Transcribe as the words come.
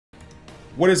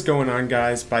What is going on,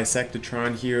 guys?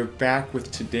 Bisectatron here, back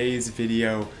with today's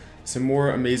video. Some more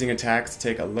amazing attacks to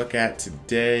take a look at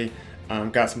today.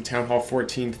 Got some Town Hall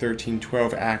 14, 13,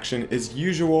 12 action as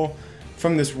usual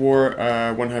from this war,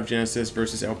 OneHive Genesis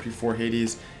versus LP4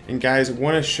 Hades. And guys,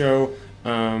 want to show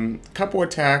a couple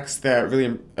attacks that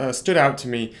really stood out to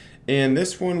me. And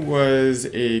this one was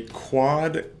a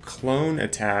quad clone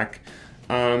attack.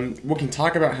 We can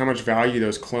talk about how much value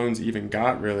those clones even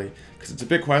got, really, because it's a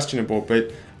bit questionable,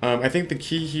 but I think the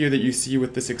key here that you see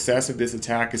with the success of this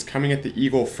attack is coming at the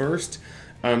Eagle first.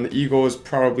 The Eagle is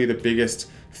probably the biggest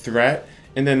threat,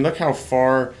 and then look how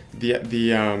far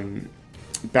the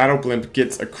Battle Blimp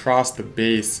gets across the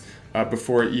base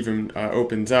before it even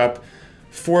opens up.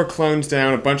 4 clones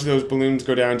down, a bunch of those balloons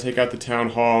go down, take out the Town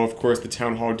Hall. Of course, the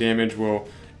Town Hall damage will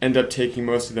end up taking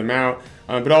most of them out,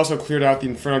 but also cleared out the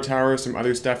Inferno Tower, some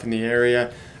other stuff in the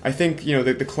area. I think, you know,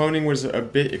 the cloning was a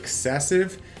bit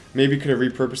excessive. Maybe could have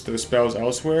repurposed those spells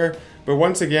elsewhere. But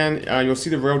once again, you'll see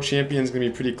the Royal Champion is going to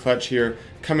be pretty clutch here,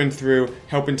 coming through,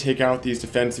 helping take out these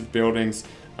defensive buildings.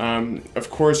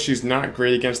 Of course, she's not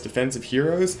great against defensive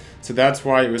heroes, so that's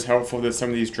why it was helpful that some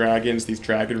of these dragons, these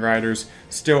dragon riders,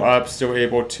 still up, still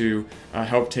able to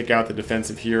help take out the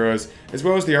defensive heroes, as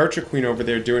well as the Archer Queen over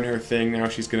there doing her thing. Now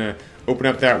she's going to open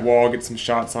up that wall, get some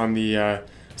shots on the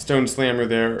Stone Slammer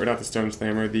there, or not the Stone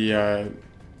Slammer, the, I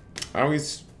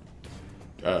always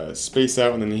space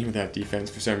out on the name of that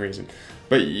defense for some reason.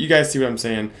 But you guys see what I'm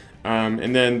saying.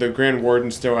 And then the Grand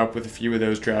Warden's still up with a few of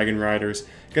those Dragon Riders.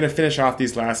 Going to finish off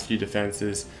these last few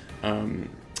defenses. And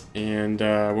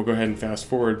we'll go ahead and fast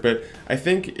forward. But I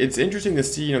think it's interesting to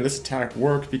see, you know, this attack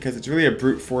work because it's really a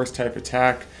brute force type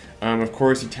attack. Of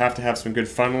course, you'd have to have some good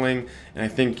funneling, and I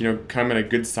think, you know, come at a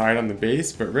good side on the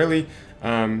base. But really,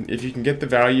 if you can get the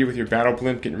value with your Battle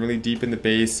Blimp, getting really deep in the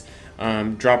base,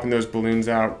 dropping those balloons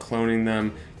out, cloning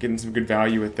them, getting some good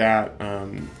value with that,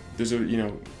 there's a, you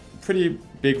know, pretty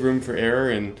big room for error,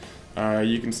 and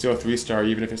you can still 3-star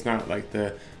even if it's not like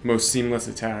the most seamless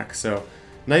attack. So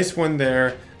nice one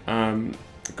there.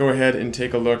 Go ahead and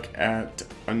take a look at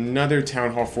another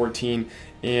Town Hall 14,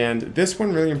 and this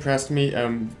one really impressed me.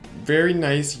 Very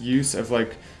nice use of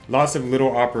like lots of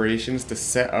little operations to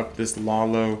set up this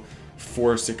Lalo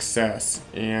for success.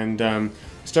 And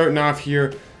starting off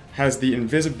here has the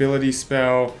invisibility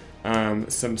spell,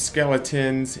 some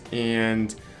skeletons,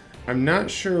 and I'm not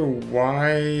sure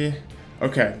why.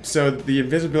 Okay, so the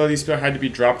invisibility spell had to be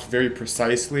dropped very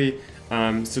precisely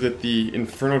so that the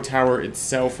Inferno Tower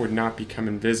itself would not become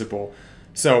invisible.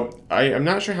 So I'm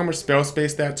not sure how much spell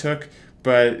space that took,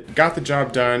 but got the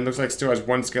job done. Looks like still has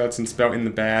 1 skeleton spell in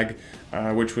the bag,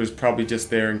 which was probably just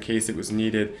there in case it was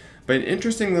needed. But an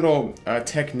interesting little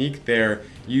technique there,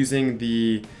 using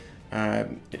the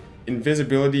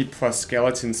invisibility plus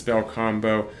skeleton spell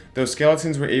combo. Those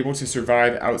skeletons were able to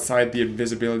survive outside the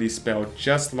invisibility spell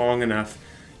just long enough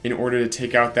in order to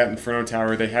take out that Inferno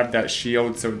Tower. They have that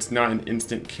shield, so it's not an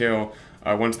instant kill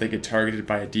once they get targeted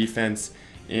by a defense.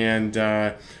 And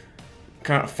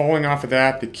kind of falling off of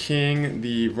that, the King,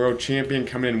 the Royal Champion,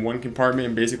 come in one compartment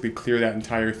and basically clear that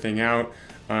entire thing out.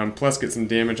 Plus get some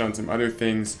damage on some other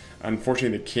things.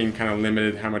 Unfortunately, the King kind of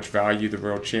limited how much value the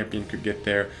Royal Champion could get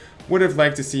there. Would have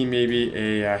liked to see maybe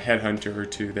a headhunter or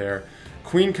 2 there.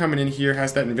 Queen coming in here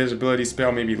has that invisibility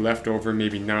spell, maybe left over,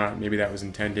 maybe not. Maybe that was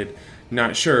intended.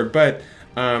 Not sure. But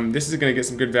this is going to get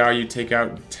some good value. Take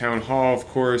out Town Hall, of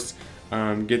course.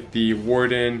 Get the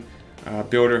Warden,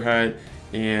 Builder Hut.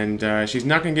 And she's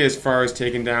not going to get as far as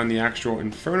taking down the actual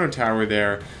Inferno Tower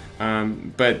there.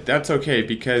 But that's okay,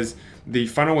 because the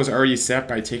funnel was already set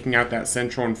by taking out that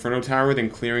central Inferno Tower, then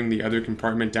clearing the other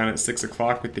compartment down at 6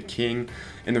 o'clock with the King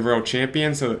and the Royal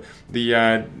Champion. So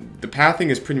the pathing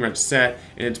is pretty much set,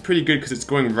 and it's pretty good because it's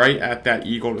going right at that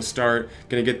Eagle to start.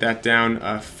 Going to get that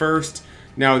down first.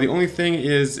 Now, the only thing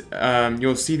is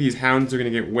you'll see these hounds are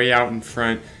going to get way out in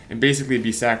front and basically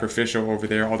be sacrificial over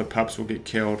there. All the pups will get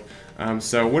killed.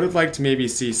 So would have liked to maybe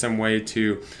see some way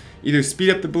to either speed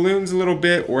up the balloons a little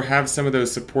bit or have some of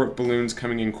those support balloons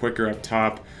coming in quicker up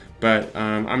top. But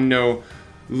I'm no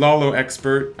Lalo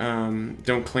expert,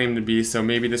 don't claim to be, so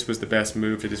maybe this was the best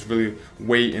move to just really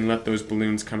wait and let those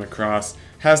balloons come across.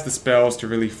 Has the spells to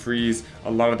really freeze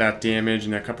a lot of that damage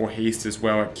and a couple haste as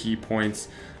well at key points.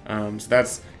 So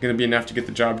that's going to be enough to get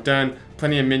the job done.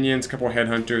 Plenty of minions, a couple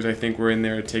headhunters I think were in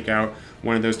there to take out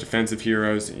one of those defensive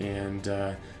heroes,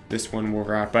 and this one will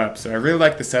wrap up. So I really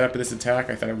like the setup of this attack.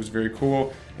 I thought it was very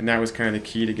cool, and that was kind of the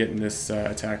key to getting this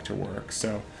attack to work.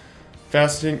 So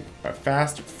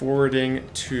fast forwarding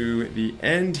to the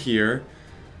end here,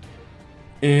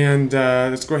 And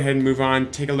let's go ahead and move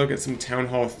on. Take a look at some Town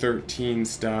Hall 13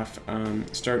 stuff,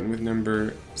 starting with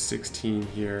number 16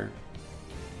 here.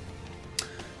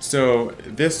 So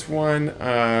this one,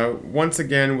 once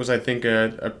again, was I think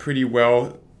a pretty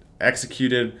well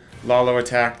executed Lalo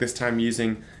attack, this time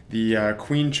using the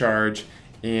Queen charge.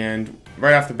 And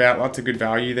right off the bat, lots of good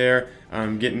value there.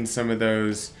 Getting some of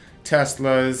those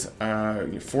Teslas,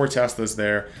 4 Teslas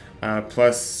there,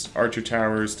 plus Archer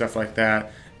Towers, stuff like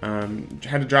that.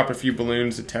 Had to drop a few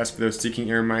balloons to test for those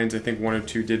Seeking Air Mines. I think 1 or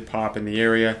 2 did pop in the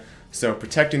area. So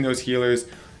protecting those healers.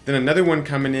 Then another one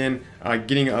coming in,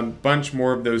 getting a bunch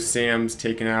more of those SAMs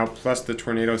taken out, plus the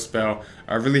Tornado spell.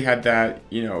 I really had that,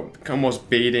 you know, almost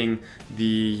baiting the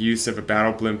use of a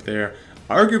Battle Blimp there.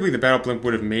 Arguably the Battle Blimp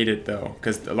would have made it though,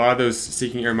 because a lot of those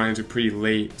Seeking Air Mines are pretty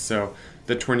late. So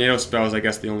the Tornado spell is, I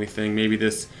guess, the only thing. Maybe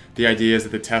the idea is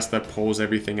that the Tesla pulls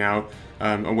everything out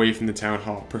away from the Town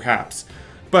Hall, perhaps.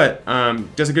 But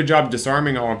does a good job of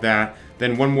disarming all of that.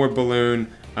 Then 1 more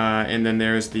balloon, and then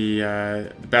there's the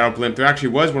Battle Blimp. There actually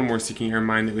was 1 more Seeking Air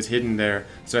Mine that was hidden there.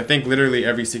 So I think literally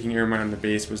every Seeking Air Mine on the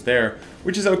base was there,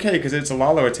 which is okay because it's a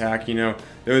Lalo attack. You know,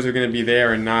 those are going to be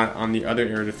there and not on the other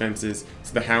air defenses.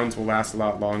 So the Hounds will last a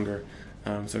lot longer.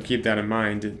 So keep that in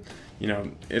mind. You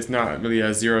know, it's not really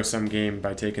a zero-sum game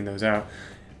by taking those out.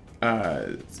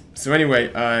 So anyway,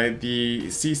 the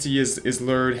CC is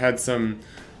lured, had some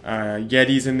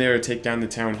Yetis in there to take down the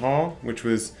Town Hall, which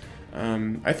was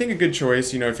I think a good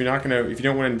choice. You know, if you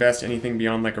don't want to invest anything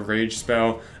beyond like a rage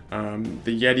spell,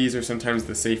 the Yetis are sometimes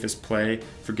the safest play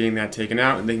for getting that taken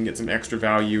out, and they can get some extra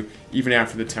value even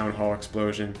after the Town Hall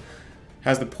explosion.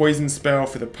 Has the poison spell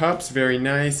for the pups, very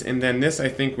nice. And then this I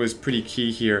think was pretty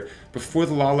key here. Before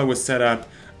the Lalo was set up,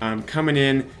 coming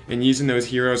in and using those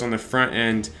heroes on the front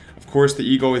end. Of course the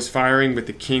Eagle is firing, but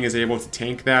the King is able to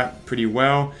tank that pretty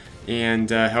well and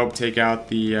help take out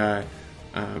the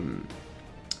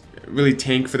really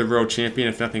tank for the Royal Champion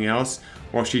if nothing else,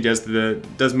 while she does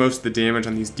most of the damage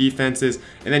on these defenses.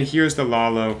 And then here's the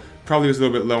Lalo. Probably was a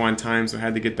little bit low on time, so I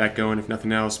had to get that going if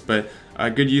nothing else. But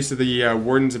good use of the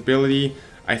Warden's ability.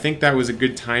 I think that was a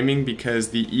good timing because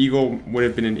the Eagle would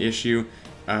have been an issue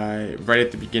right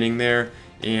at the beginning there.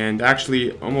 And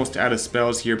actually almost out of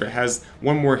spells here, but has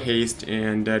 1 more haste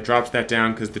and drops that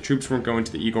down because the troops weren't going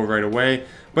to the Eagle right away.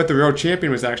 But the Royal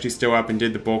Champion was actually still up and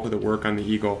did the bulk of the work on the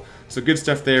Eagle. So good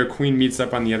stuff there. Queen meets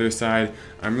up on the other side.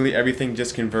 Really everything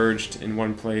just converged in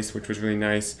one place, which was really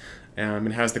nice.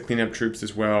 It has the cleanup troops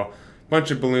as well. Bunch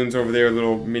of balloons over there, a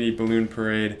little mini balloon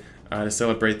parade to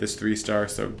celebrate this 3-star.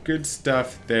 So good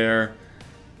stuff there.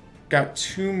 Got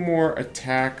 2 more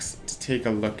attacks to take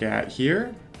a look at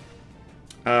here.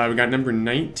 We got number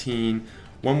 19,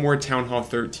 1 more Town Hall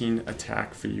 13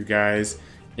 attack for you guys.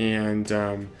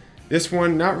 And this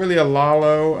one, not really a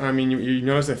Lalo. I mean, you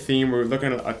notice a theme. We're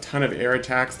looking at a ton of air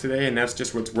attacks today, and that's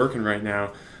just what's working right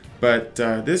now. But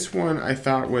this one I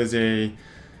thought was an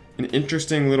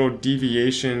interesting little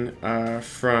deviation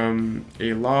from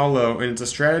a Lalo. And it's a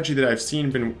strategy that I've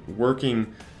seen been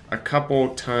working a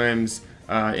couple times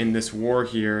in this war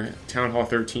here, Town Hall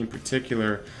 13 in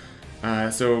particular.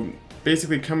 So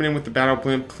basically coming in with the Battle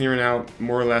Blimp, clearing out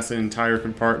more or less an entire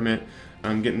compartment,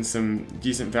 getting some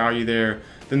decent value there.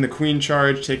 Then the Queen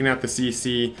charge, taking out the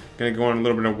CC. Going to go on a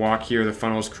little bit of walk here. The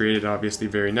funnel's created obviously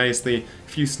very nicely. A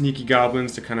few sneaky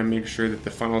goblins to kind of make sure that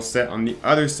the funnel's set on the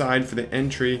other side for the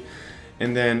entry.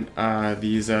 And then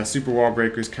these super wall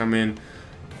breakers come in.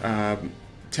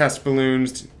 Test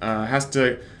balloons.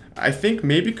 I think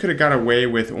maybe could have got away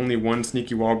with only 1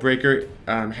 sneaky wall breaker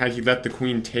had he let the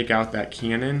Queen take out that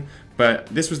cannon. But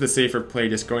this was the safer play,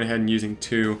 just going ahead and using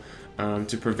 2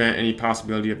 to prevent any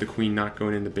possibility of the Queen not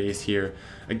going in the base here.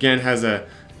 Again, has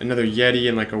another Yeti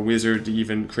and like a wizard to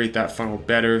even create that funnel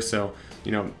better. So,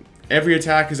 you know, every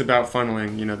attack is about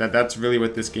funneling. You know, that's really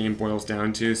what this game boils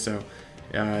down to. So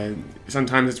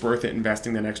sometimes it's worth it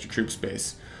investing that extra troop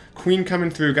space. Queen coming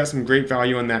through, got some great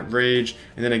value on that rage,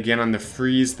 and then again on the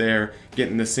freeze there,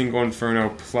 getting the single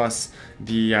Inferno plus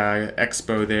the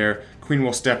Expo there. Queen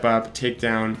will step up, take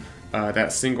down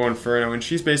that single Inferno, and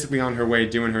she's basically on her way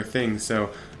doing her thing. So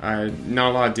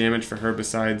not a lot of damage for her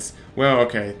besides, well,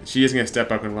 okay, she is going to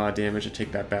step up in a lot of damage, to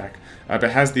take that back, but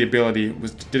has the ability,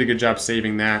 did a good job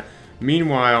saving that.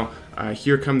 Meanwhile,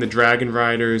 here come the Dragon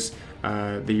Riders,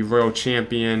 the Royal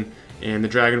Champion, and the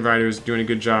Dragon Riders doing a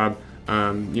good job,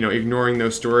 you know, ignoring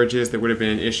those storages that would have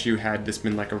been an issue had this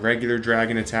been like a regular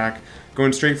dragon attack,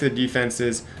 going straight for the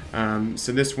defenses.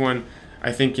 So this one,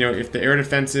 I think, you know, if the air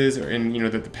defenses and, you know,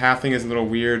 that the pathing is a little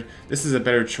weird, this is a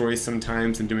better choice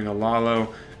sometimes than doing a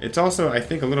Lalo. It's also, I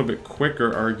think, a little bit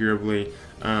quicker, arguably,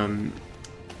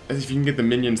 if you can get the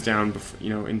minions down, you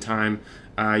know, in time.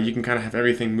 you can kind of have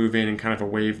everything move in and kind of a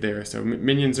wave there. So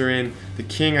minions are in. The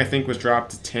king, I think, was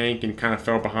dropped to tank and kind of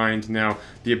fell behind. Now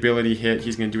the ability hit.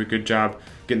 He's going to do a good job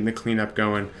getting the cleanup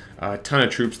going. A ton of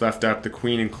troops left up, the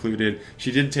queen included.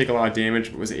 She did take a lot of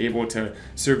damage, but was able to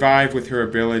survive with her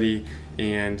ability,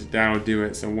 and that'll do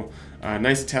it. So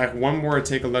nice attack. One more to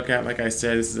take a look at. Like I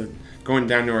said, this is going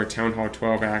down to our Town Hall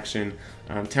 12 action.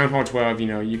 Town Hall 12, you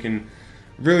know, you can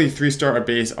really 3-star a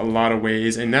base a lot of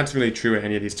ways, and that's really true at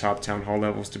any of these top Town Hall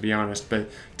levels, to be honest, but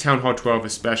Town Hall 12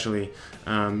 especially.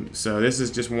 So this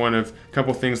is just one of a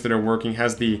couple things that are working.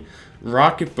 Has the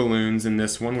rocket balloons in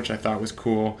this one, which I thought was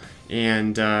cool,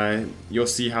 and you'll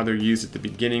see how they're used at the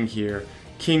beginning here.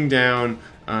 King down,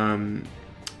 gonna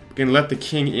let the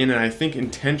king in, and I think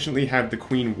intentionally have the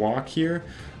queen walk here,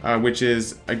 which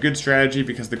is a good strategy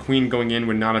because the queen going in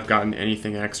would not have gotten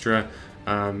anything extra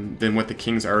than what the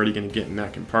king's already going to get in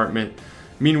that compartment.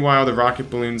 Meanwhile, the rocket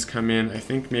balloons come in. I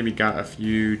think maybe got a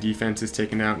few defenses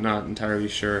taken out, not entirely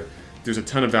sure. There's a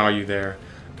ton of value there.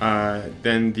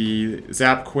 Then the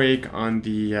zap quake on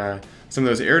the some of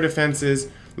those air defenses,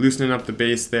 loosening up the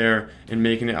base there and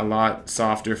making it a lot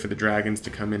softer for the dragons to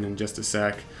come in just a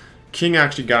sec. King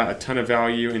actually got a ton of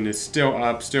value and is still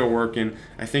up, still working.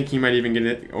 I think he might even get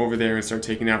it over there and start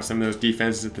taking out some of those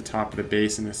defenses at the top of the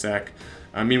base in a sec.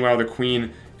 Meanwhile, the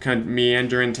queen kind of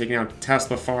meandering, taking out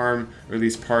Tesla farm, or at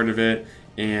least part of it,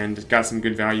 and got some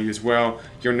good value as well.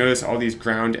 You'll notice all these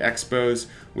ground expos,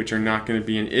 which are not going to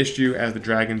be an issue as the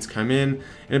dragons come in,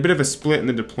 and a bit of a split in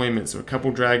the deployment. So a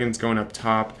couple dragons going up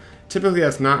top. Typically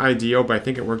that's not ideal, but I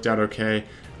think it worked out okay.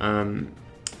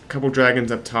 Couple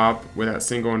dragons up top where that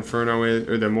single inferno is,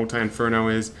 or the multi-inferno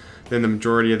is, then the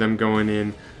majority of them going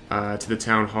in to the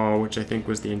town hall, which I think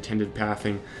was the intended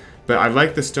pathing. But I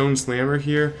like the stone slammer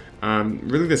here.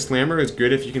 Really the slammer is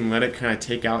good if you can let it kind of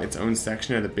take out its own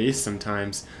section of the base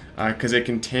sometimes, because it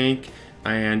can tank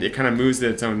and it kind of moves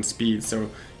at its own speed. So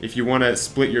if you want to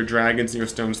split your dragons and your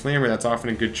stone slammer, that's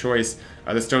often a good choice.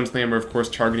 The stone slammer, of course,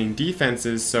 targeting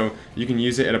defenses, so you can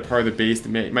use it at a part of the base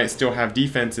that might still have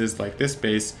defenses like this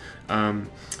base,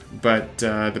 but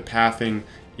the pathing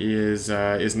is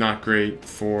not great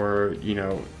for, you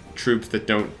know, troops that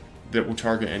will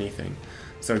target anything.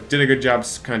 So did a good job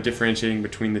kind of differentiating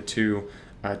between the two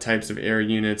types of air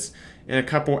units, and a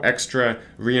couple extra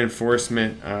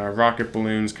reinforcement rocket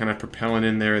balloons kind of propelling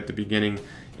in there at the beginning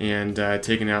and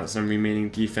taking out some remaining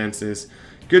defenses.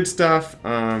 Good stuff.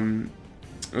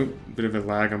 Oh, bit of a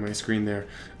lag on my screen there.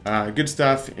 Good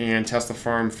stuff, and Tesla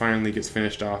Farm finally gets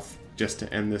finished off just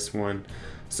to end this one.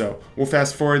 So we'll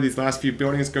fast forward. These last few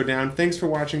buildings go down. Thanks for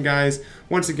watching, guys.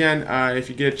 Once again, if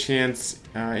you get a chance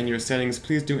in your settings,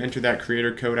 please do enter that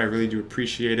creator code. I really do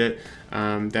appreciate it.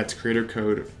 That's creator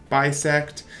code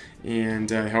Bisect, and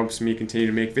helps me continue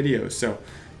to make videos. So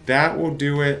that will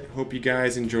do it. Hope you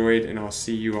guys enjoyed, and I'll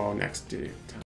see you all next day.